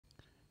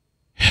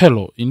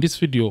Hello, in this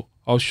video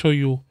I'll show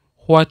you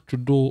what to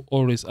do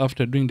always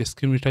after doing the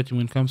skin retouching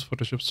when it comes to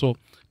Photoshop. So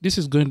this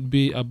is going to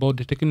be about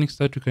the techniques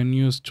that you can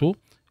use to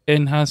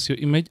enhance your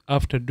image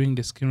after doing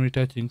the skin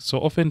retouching. So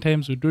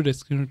oftentimes we do the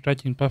skin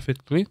retouching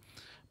perfectly,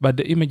 but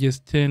the images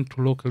tend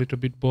to look a little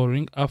bit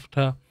boring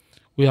after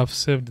we have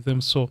saved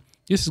them. So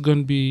this is going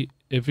to be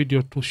a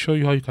video to show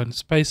you how you can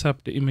spice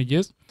up the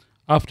images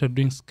after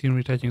doing skin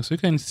retouching. So you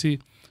can see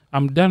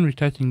I'm done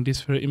retouching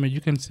this very image.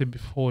 You can see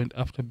before and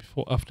after,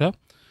 before, after.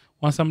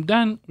 Once I'm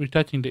done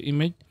retouching the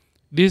image,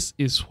 this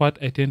is what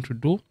I tend to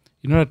do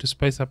in order to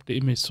spice up the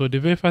image. So the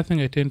very first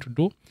thing I tend to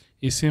do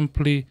is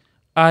simply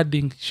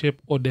adding shape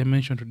or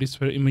dimension to this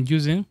very image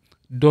using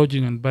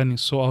dodging and burning.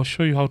 So I'll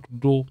show you how to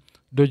do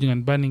dodging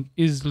and burning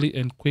easily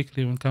and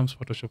quickly when it comes to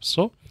Photoshop.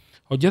 So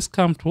I'll just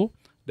come to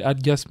the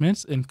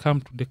adjustments and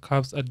come to the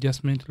curves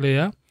adjustment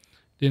layer.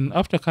 Then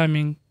after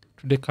coming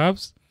to the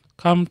curves,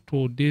 come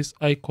to this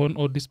icon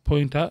or this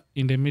pointer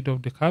in the middle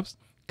of the curves.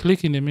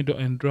 Click in the middle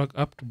and drag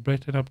up to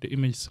brighten up the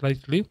image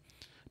slightly.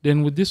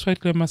 Then with this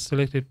white layer mask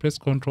selected, press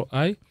Ctrl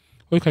I,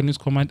 or you can use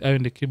Command I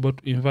on the keyboard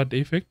to invert the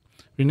effect.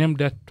 Rename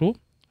that to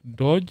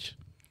Dodge.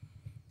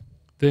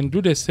 Then do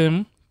the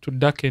same to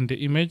darken the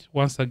image.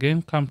 Once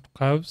again, come to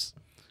curves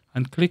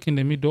and click in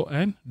the middle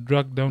and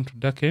drag down to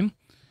darken.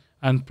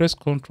 And press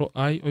Ctrl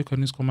I, or you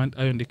can use Command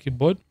I on the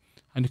keyboard.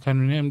 And you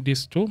can rename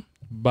this to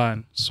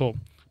Burn. So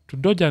to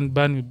dodge and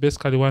burn, we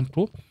basically want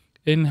to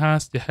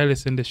enhance the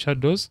highlights and the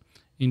shadows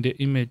in the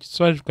image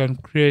so that you can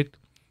create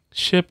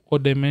shape or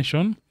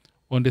dimension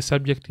on the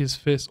subject's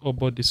face or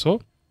body. So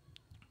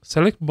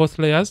select both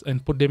layers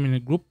and put them in a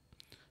group.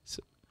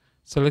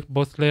 Select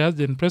both layers,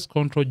 then press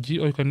Ctrl G,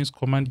 or you can use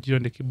Command G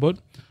on the keyboard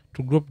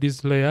to group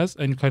these layers,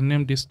 and you can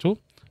name this to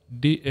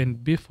D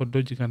and B for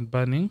dodging and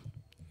burning.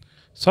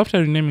 So after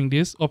renaming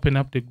this, open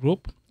up the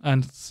group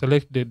and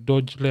select the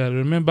dodge layer.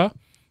 Remember,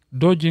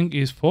 dodging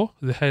is for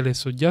the highlights,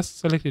 so just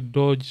select the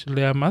dodge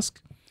layer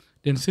mask.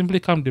 Then simply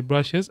come to the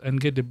brushes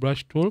and get the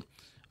brush tool.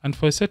 And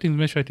for settings,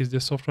 make sure it is the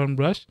soft round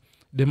brush.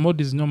 The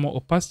mode is normal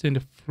opacity and the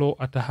flow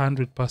at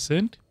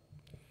 100%.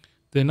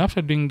 Then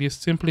after doing this,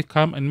 simply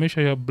come and make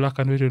sure you have black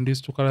and white on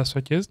these two color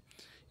swatches.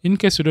 In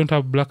case you don't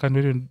have black and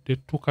white on the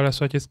two color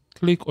swatches,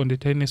 click on the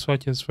tiny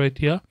swatches right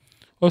here,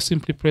 or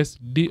simply press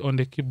D on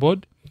the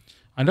keyboard.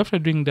 And after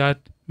doing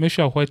that, make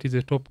sure white is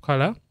the top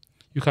color.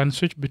 You can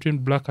switch between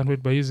black and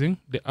white by using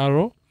the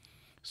arrow.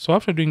 So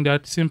after doing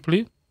that,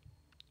 simply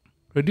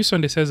reduce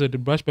on the size of the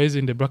brush by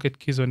using the bracket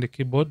keys on the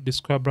keyboard, the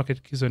square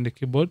bracket keys on the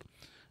keyboard,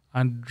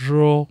 and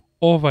draw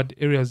over the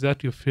areas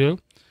that you feel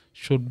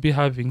should be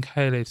having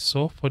highlights.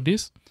 So for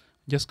this,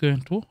 I'm just going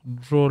to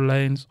draw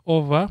lines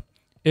over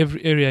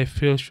every area I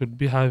feel should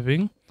be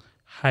having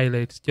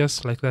highlights,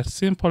 just like that,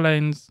 simple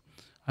lines.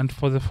 And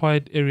for the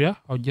forehead area,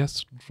 I'll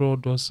just draw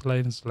those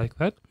lines like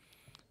that,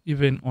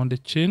 even on the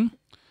chin.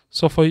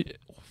 So for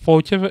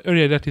whichever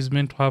area that is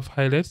meant to have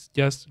highlights,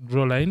 just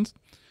draw lines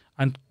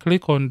and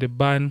click on the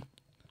burn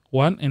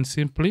one and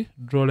simply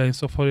draw lines.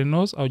 So for the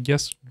nose, I'll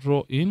just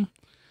draw in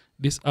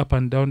this up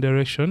and down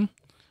direction,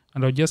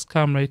 and I'll just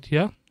come right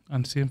here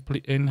and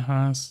simply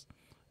enhance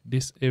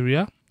this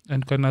area,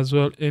 and can as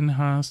well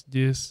enhance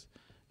this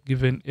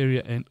given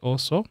area and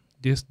also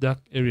this dark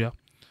area.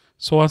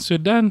 So once you're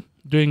done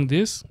doing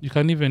this, you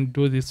can even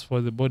do this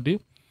for the body,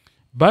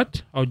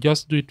 but I'll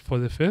just do it for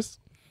the face.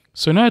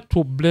 So now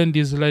to blend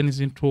these lines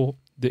into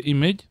the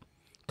image,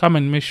 come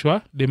and make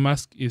sure the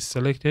mask is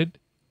selected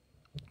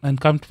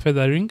and come to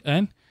feathering,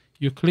 and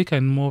you click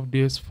and move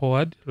this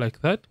forward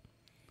like that.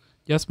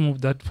 Just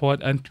move that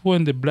forward until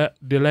when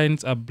the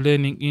lines are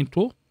blending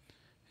into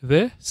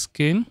the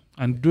skin,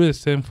 and do the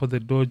same for the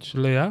dodge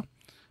layer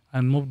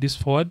and move this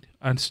forward,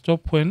 and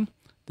stop when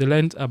the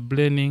lines are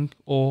blending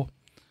or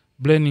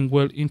blending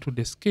well into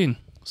the skin.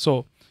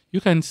 So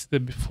you can see the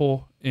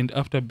before and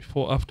after,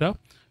 before, after.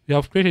 We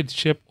have created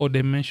shape or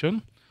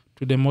dimension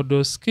to the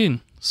model's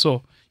skin.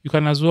 So you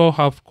can as well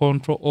have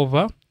control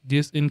over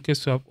this in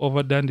case you have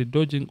overdone the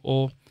dodging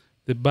or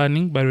the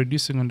burning by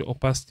reducing on the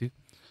opacity.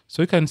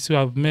 So you can see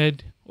I've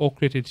made or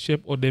created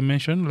shape or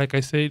dimension. Like I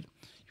said,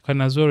 you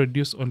can as well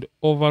reduce on the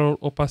overall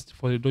opacity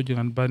for the dodging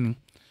and burning.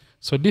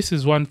 So this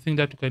is one thing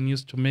that you can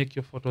use to make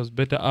your photos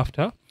better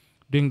after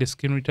doing the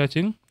skin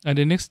retouching. And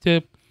the next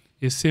step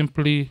is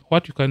simply,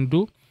 what you can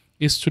do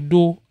is to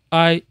do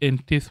eye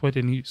and teeth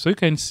whitening. So you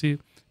can see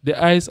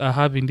the eyes are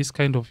having this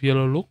kind of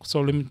yellow look.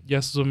 So let me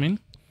just zoom in.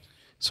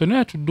 So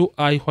now to do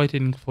eye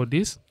whitening for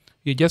this,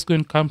 you're just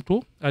going to come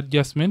to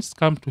adjustments,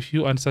 come to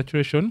hue and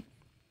saturation,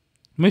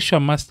 make sure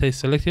master is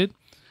selected,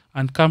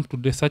 and come to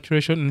the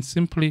saturation and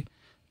simply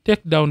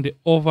take down the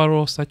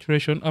overall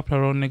saturation up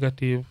around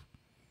negative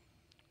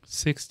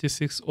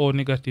 66 or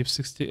negative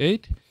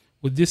 68.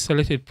 With this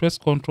selected, press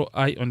Ctrl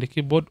I on the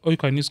keyboard, or you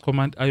can use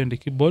Command I on the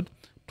keyboard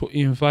to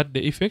invert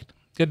the effect.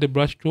 Get the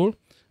brush tool,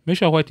 make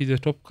sure white is the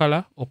top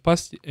color,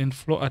 opacity and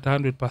flow at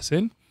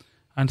 100%,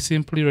 and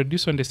simply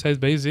reduce on the size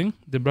by using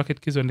the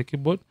bracket keys on the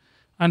keyboard,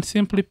 and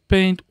simply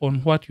paint on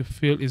what you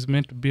feel is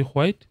meant to be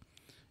white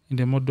in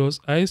the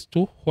model's eyes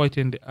to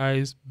whiten the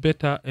eyes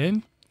better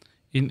and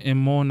in a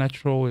more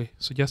natural way.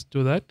 So just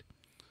do that.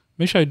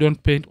 Make sure you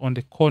don't paint on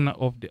the corner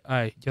of the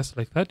eye, just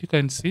like that. You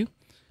can see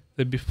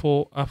the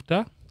before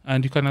after,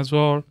 and you can as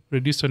well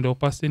reduce on the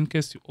opacity in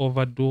case you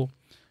overdo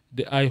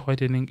the eye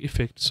whitening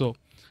effect. So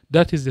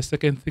that is the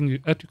second thing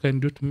that you can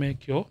do to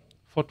make your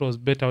photos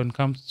better when it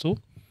comes to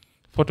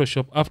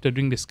Photoshop after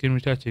doing the skin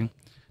retouching.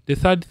 The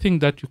third thing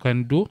that you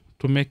can do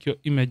to make your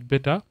image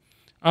better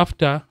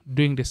after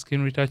doing the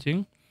skin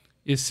retouching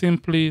is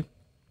simply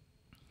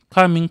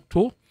coming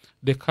to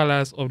the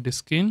colors of the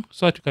skin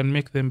so that you can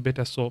make them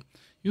better. So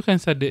you can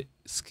say the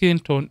skin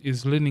tone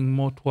is leaning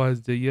more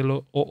towards the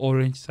yellow or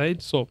orange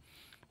side. So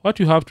what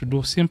you have to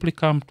do, simply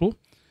come to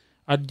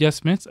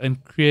adjustments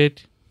and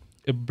create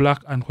a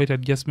black and white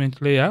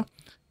adjustment layer.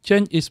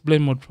 Change its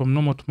blend mode from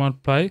normal to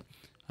multiply,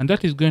 and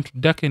that is going to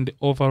darken the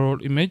overall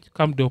image.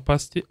 Come to the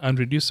opacity and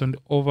reduce on the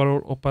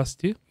overall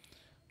opacity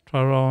to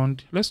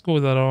around, let's go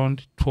with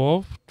around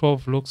 12.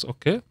 12 looks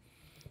okay.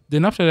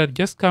 Then after that,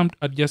 just come to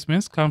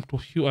adjustments, come to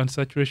hue and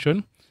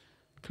saturation,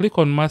 click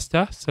on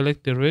master,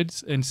 select the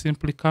reds, and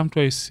simply come to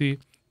where you see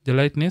the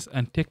lightness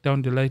and take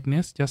down the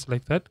lightness just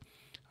like that.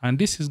 And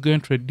this is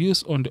going to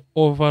reduce on the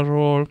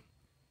overall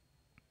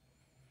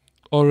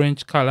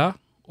orange color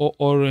or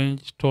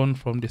orange tone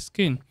from the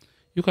skin.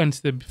 You can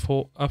see the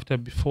before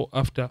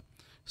after.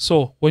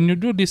 So when you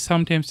do this,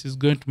 sometimes it's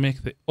going to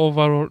make the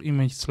overall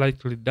image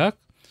slightly dark.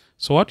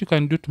 So what you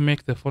can do to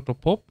make the photo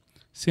pop,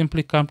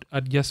 simply come to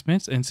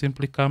adjustments and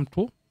simply come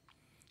to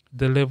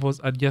the levels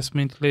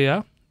adjustment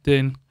layer.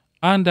 Then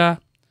under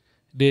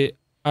the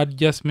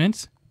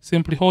adjustments,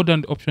 simply hold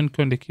down the option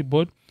key on the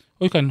keyboard,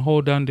 or you can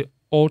hold down the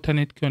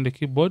alternate key on the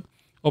keyboard,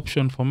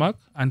 option for Mac,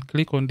 and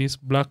click on this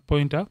black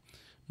pointer.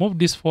 Move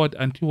this forward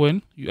until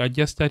when you are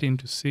just starting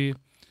to see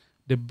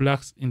the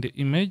blacks in the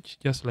image,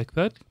 just like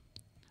that.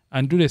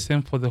 And do the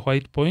same for the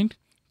white point.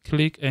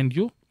 Click and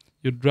you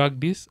drag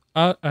this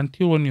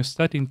until when you're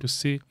starting to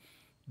see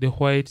the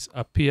whites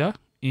appear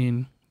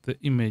in the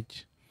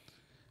image.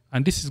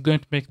 And this is going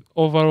to make the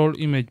overall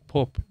image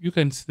pop. You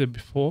can see the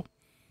before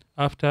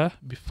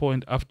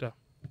and after.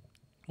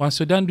 Once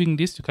you're done doing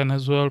this, you can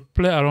as well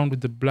play around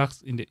with the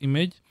blacks in the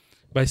image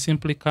by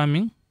simply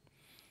coming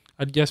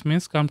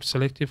adjustments, come to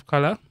selective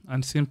color,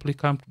 and simply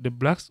come to the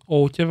blacks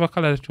or whichever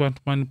color that you want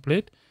to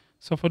manipulate.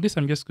 So for this,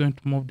 I'm just going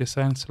to move the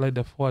cyan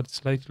slider forward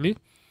slightly,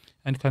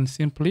 and you can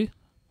simply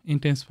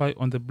intensify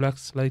on the black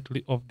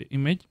slightly of the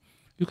image.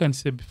 You can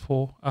see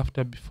before,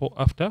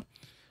 after.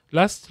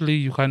 Lastly,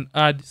 you can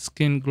add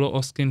skin glow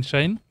or skin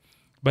shine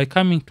by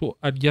coming to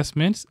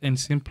adjustments and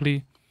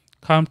simply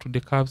come to the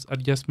curves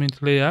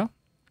adjustment layer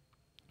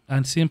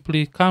and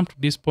simply come to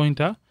this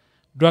pointer,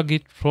 drag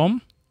it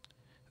from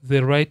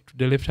the right to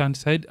the left hand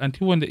side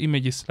until when the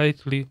image is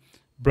slightly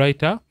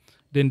brighter.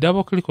 Then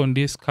double click on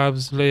this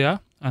curves layer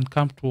and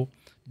come to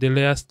the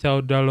layer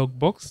style dialog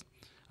box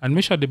and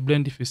make sure the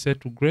blend if is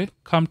set to gray.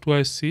 Come to where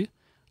you see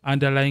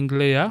underlying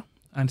layer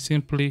and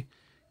simply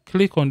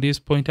click on these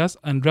pointers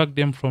and drag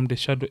them from the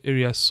shadow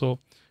areas. So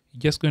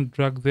you're just going to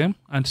drag them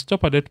and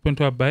stop at that point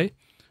whereby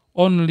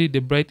only the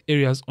bright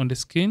areas on the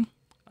skin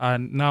are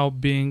now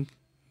being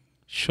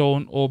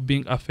shown or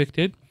being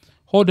affected.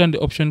 Hold down the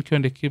option key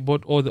on the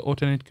keyboard or the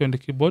alternate key on the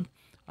keyboard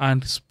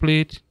and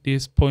split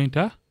this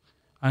pointer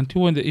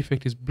until when the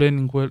effect is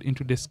blending well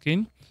into the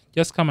skin.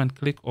 Just come and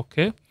click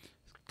OK.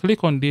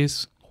 Click on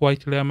this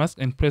white layer mask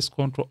and press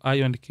Ctrl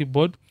I on the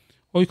keyboard,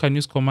 or you can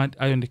use Command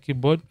I on the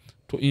keyboard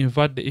to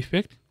invert the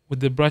effect. With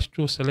the brush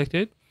tool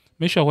selected,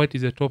 make sure white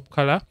is the top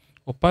color,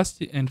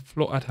 opacity and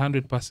flow at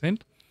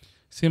 100%.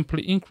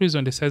 Simply increase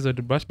on the size of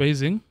the brush by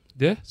using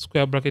the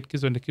square bracket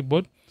keys on the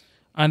keyboard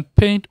and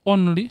paint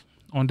only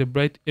on the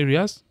bright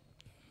areas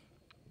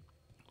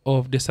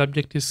of the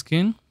subject's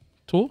skin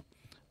to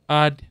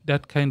add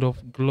that kind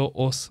of glow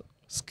or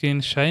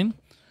skin shine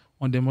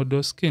on the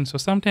model's skin. So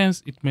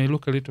sometimes it may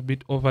look a little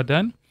bit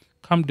overdone.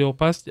 Come the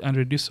opacity and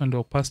reduce on the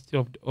opacity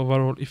of the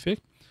overall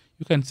effect.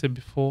 You can say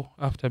before,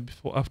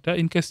 after.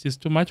 In case it's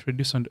too much,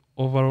 reduce on the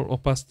overall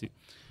opacity.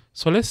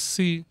 So let's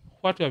see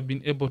what we have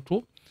been able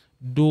to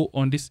do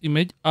on this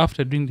image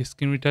after doing the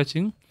skin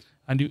retouching.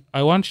 And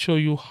I want to show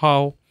you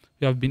how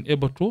we have been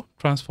able to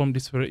transform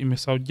this very image.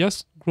 So I'll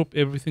just group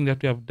everything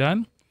that we have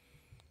done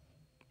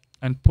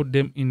and put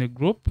them in a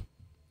group.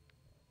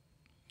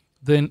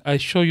 Then I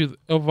show you the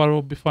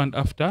overall before and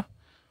after,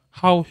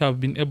 how we have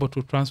been able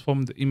to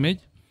transform the image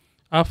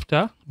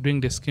after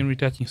doing the skin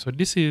retouching. So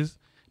this is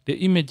the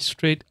image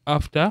straight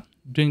after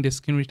doing the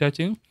skin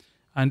retouching,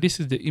 and this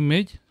is the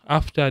image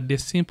after the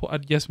simple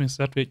adjustments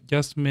that we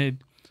just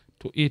made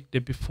to it, the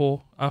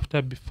before, after,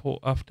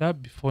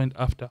 and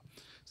after.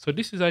 So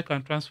this is how you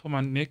can transform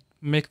and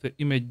make the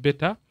image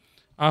better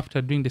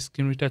after doing the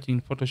skin retouching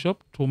in Photoshop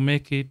to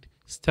make it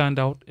stand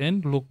out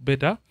and look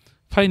better.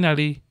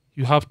 Finally,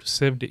 you have to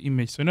save the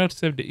image. So in order to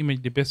save the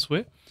image the best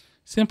way,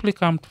 simply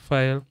come to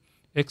File,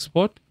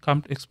 Export,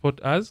 come to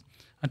Export As,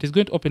 and it's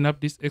going to open up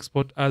this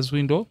Export As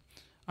window.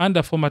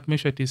 Under Format, make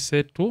sure it is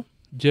set to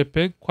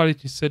JPEG.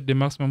 Quality is set the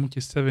maximum, which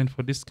is 7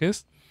 for this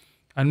case.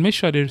 And make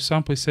sure the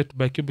sample is set to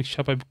bicubic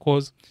sharper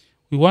because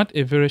we want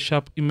a very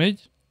sharp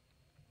image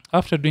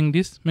After doing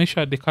this, make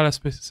sure the color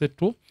space is set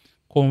to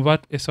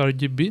convert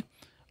sRGB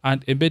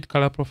and embed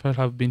color profile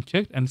have been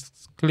checked, and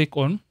click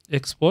on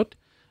export,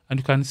 and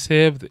you can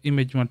save the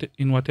image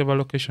in whatever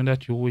location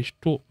that you wish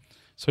to.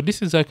 So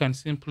this is how you can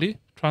simply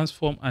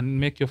transform and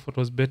make your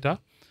photos better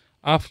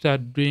after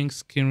doing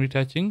skin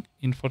retouching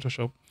in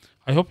Photoshop.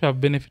 I hope you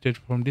have benefited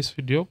from this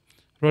video.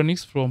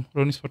 Ronnix from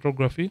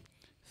ronnixphotography.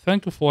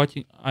 Thank you for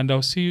watching, and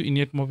I'll see you in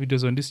yet more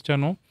videos on this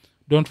channel.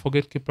 Don't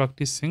forget, keep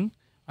practicing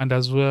and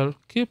as well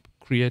keep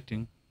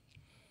creating.